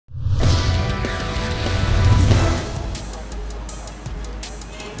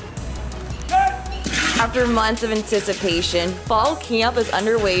After months of anticipation, fall camp is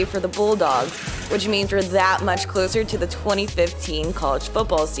underway for the Bulldogs, which means we're that much closer to the 2015 college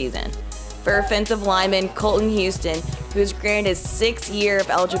football season. For offensive lineman Kolton Houston, who was granted his 6th year of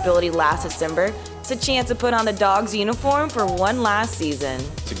eligibility last December, it's a chance to put on the Dogs uniform for one last season.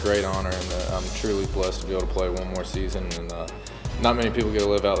 It's a great honor, and I'm truly blessed to be able to play one more season. And not many people get to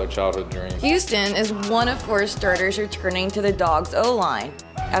live out their childhood dreams. Houston is one of 4 starters returning to the Dogs O-line,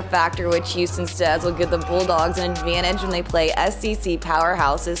 a factor which Houston says will give the Bulldogs an advantage when they play SEC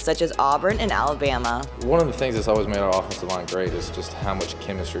powerhouses such as Auburn and Alabama. One of the things that's always made our offensive line great is just how much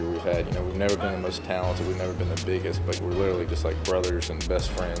chemistry we've had. You know, we've never been the most talented, we've never been the biggest, but we're literally just like brothers and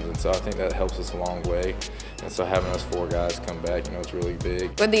best friends, and so I think that helps us a long way. And so having us 4 guys come back, you know, it's really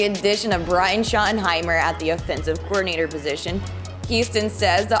big. With the addition of Brian Schottenheimer at the offensive coordinator position, Houston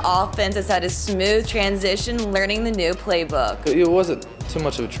says the offense has had a smooth transition learning the new playbook. It wasn't too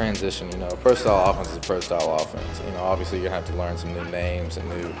much of a transition, you know. Pro-style offense is a pro-style offense. You know, obviously you're gonna have to learn some new names and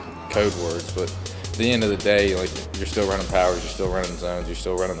new code words, but at the end of the day, like, you're still running powers, you're still running zones, you're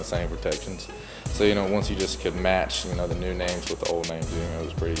still running the same protections. So, you know, once you just could match, you know, the new names with the old names, you know, it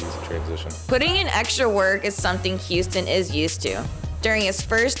was a pretty easy transition. Putting in extra work is something Houston is used to. During his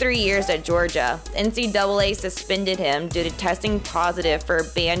first 3 years at Georgia, NCAA suspended him due to testing positive for a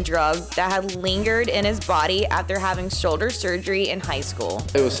banned drug that had lingered in his body after having shoulder surgery in high school.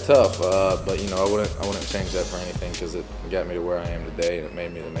 It was tough, but you know, I wouldn't change that for anything, because it got me to where I am today, and it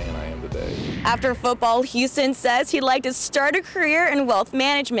made me the man I am today. After football, Houston says he'd like to start a career in wealth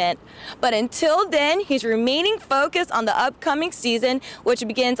management. But until then, he's remaining focused on the upcoming season, which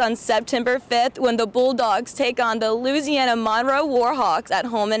begins on September 5th when the Bulldogs take on the Louisiana Monroe Warhawks at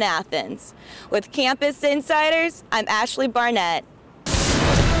home in Athens. With Campus Insiders, I'm Ashley Barnett.